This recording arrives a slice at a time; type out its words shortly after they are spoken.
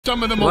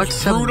Some of the most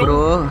What's up brutal,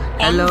 bro?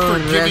 Hello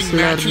unforgiving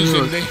wrestler matches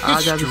in news। the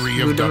आज आप इस history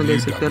of video में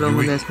देख सकते हो रोमन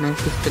WWE. रेंस ने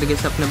किस तरीके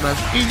से अपने पास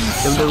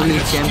Inside WWE a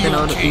champion steel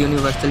और cage,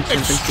 यूनिवर्सल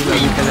चैंपियनशिप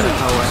अभी तक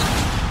रखा हुआ है।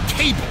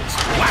 Tables,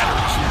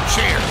 ladders, and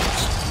chairs.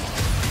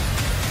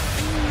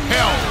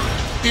 Hell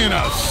in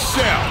a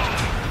cell.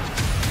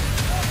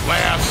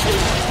 Last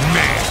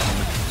man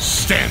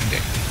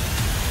standing.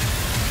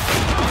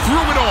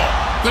 Through it all,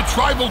 the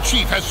Tribal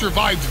Chief has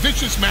survived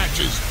vicious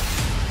matches,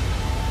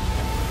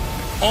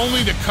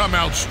 only to come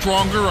out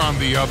stronger on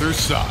the other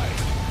side.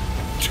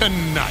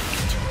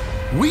 Tonight,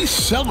 we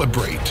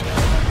celebrate,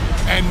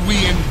 and we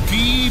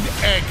indeed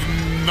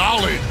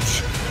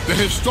acknowledge the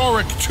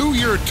historic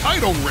 2-year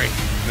title reign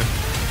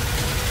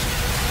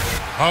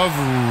of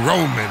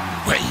Roman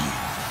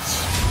Reigns.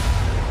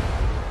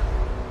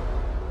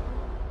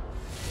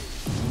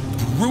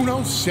 Bruno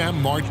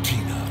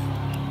Sammartino,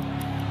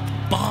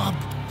 Bob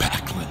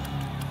Backlund,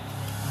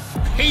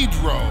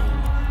 Pedro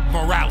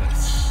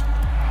Morales,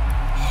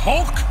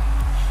 Hulk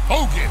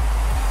Hogan.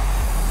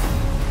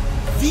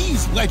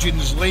 These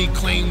legends lay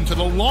claim to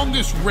the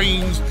longest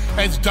reigns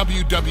as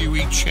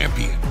WWE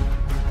Champion.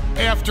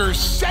 After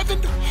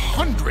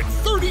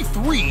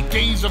 733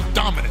 days of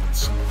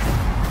dominance,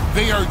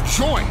 they are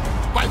joined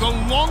by the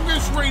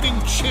longest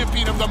reigning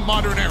champion of the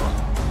modern era,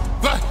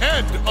 the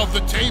head of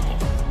the table,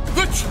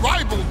 the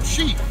Tribal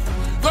Chief,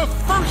 the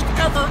first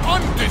ever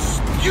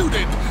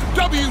undisputed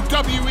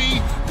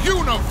WWE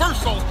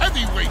Universal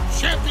Heavyweight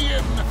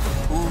Champion,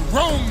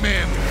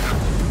 Roman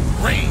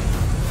Reigns.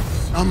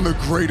 I'm the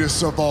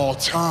greatest of all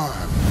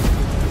time.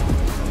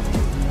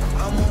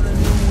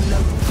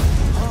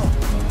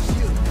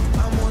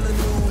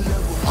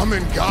 I'm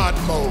in God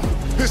mode.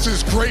 This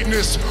is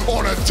greatness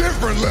on a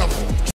different level.